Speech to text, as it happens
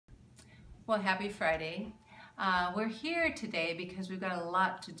Well, happy Friday. We're here today because we've got a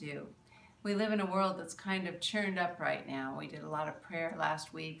lot to do. We live in a world that's kind of churned up right now. We did a lot of prayer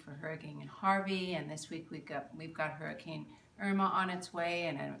last week for Hurricane Harvey, and this week we've got Hurricane Irma on its way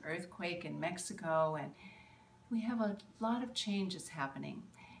and an earthquake in Mexico, and we have a lot of changes happening.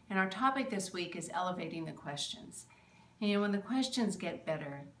 And our topic this week is elevating the questions. And you know, when the questions get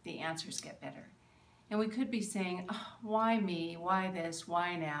better, the answers get better. And we could be saying, oh, why me? Why this?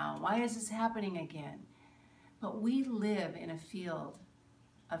 Why now? Why is this happening again? But we live in a field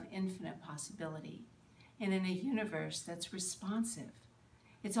of infinite possibility and in a universe that's responsive.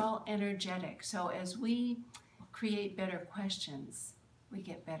 It's all energetic. So as we create better questions, we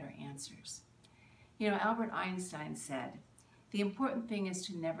get better answers. You know, Albert Einstein said, the important thing is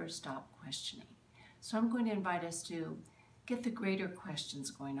to never stop questioning. So I'm going to invite us to get the greater questions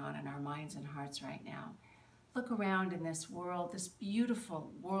going on in our minds and hearts right now. Look around in this world, this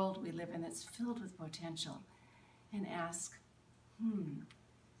beautiful world we live in that's filled with potential, and ask,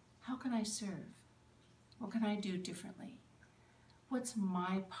 how can I serve? What can I do differently? What's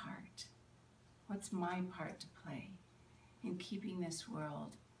my part? What's my part to play in keeping this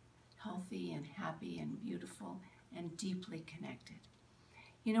world healthy and happy and beautiful and deeply connected?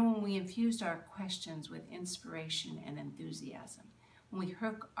 You know, when we infused our questions with inspiration and enthusiasm, when we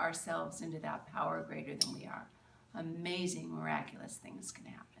hook ourselves into that power greater than we are, amazing, miraculous things can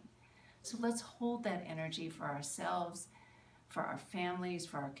happen. So let's hold that energy for ourselves, for our families,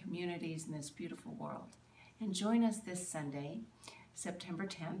 for our communities in this beautiful world. And join us this Sunday, September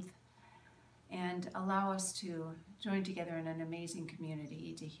 10th, and allow us to join together in an amazing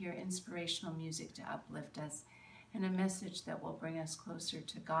community to hear inspirational music to uplift us, and a message that will bring us closer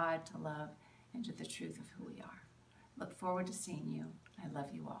to God, to love, and to the truth of who we are. Look forward to seeing you. I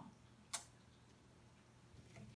love you all.